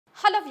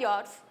Hello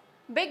viewers,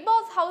 big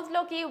boss house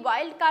లోకి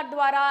wild card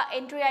ద్వారా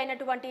entry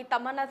అయినటువంటి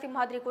తమన్నా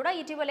సింహాద్రి కూడా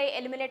ఇటీవలే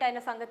ఎలిమినేట్ అయిన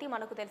సంగతి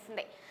మనకు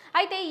తెలిసిందే.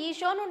 అయితే ఈ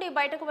షో నుండి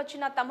బయటకు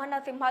వచ్చిన తమన్నా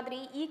సింహాద్రి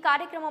ఈ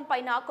కార్యక్రమం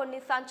పైన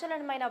కొన్ని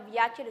సంచలనమైన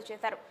వ్యాఖ్యలు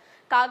చేశారు.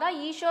 కాగా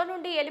ఈ షో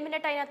నుండి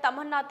ఎలిమినేట్ అయిన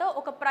తమన్నాతో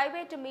ఒక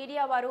ప్రైవేట్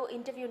మీడియా వారు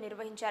ఇంటర్వ్యూ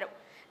నిర్వహించారు.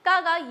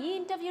 కాగా ఈ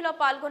ఇంటర్వ్యూలో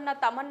పాల్గొన్న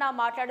తమన్నా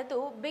మాట్లాడుతూ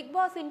బిగ్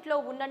బాస్ ఇంట్లో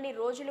ఉన్నన్ని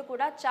రోజులు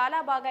కూడా చాలా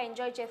బాగా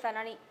ఎంజాయ్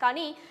చేశానని,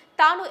 కానీ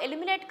తాను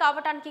ఎలిమినేట్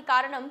కావటానికి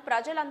కారణం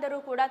ప్రజలందరూ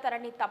కూడా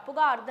తనని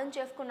తప్పుగా అర్థం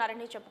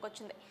చేసుకున్నారని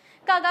చెప్పుకొచ్చింది.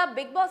 కాగా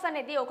బిగ్ బాస్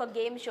అనేది ఒక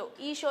గేమ్ షో.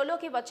 ఈ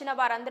షోలోకి వచ్చిన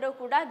వారందరూ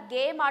కూడా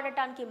గేమ్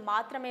ఆడటానికి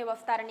మాత్రమే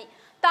వస్తారని,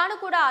 తాను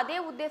కూడా అదే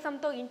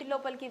ఉద్దేశంతో ఇంటి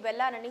లోపలికి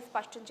వెళ్లానని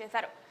స్పష్టం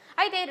చేశారు.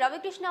 అయితే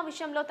రవికృష్ణ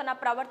విషయంలో తన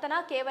ప్రవర్తన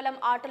కేవలం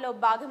ఆటలో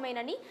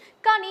భాగమేనని,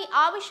 కానీ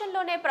ఆ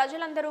విషయంలోనే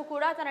ప్రజలందరూ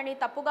కూడా తనని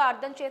తప్పుగా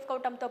అర్థం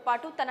చేసుకోవడంతో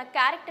పాటు తన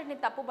క్యారెక్టర్ని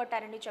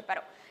తప్పుబట్టారని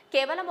చెప్పారు.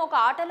 కేవలం ఒక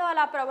ఆటలో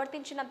అలా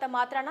ప్రవర్తించినంత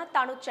మాత్రాన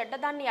తాను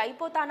చెడ్డదాన్ని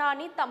అయిపోతానా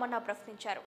అని తమన్నా ప్రశ్నించారు.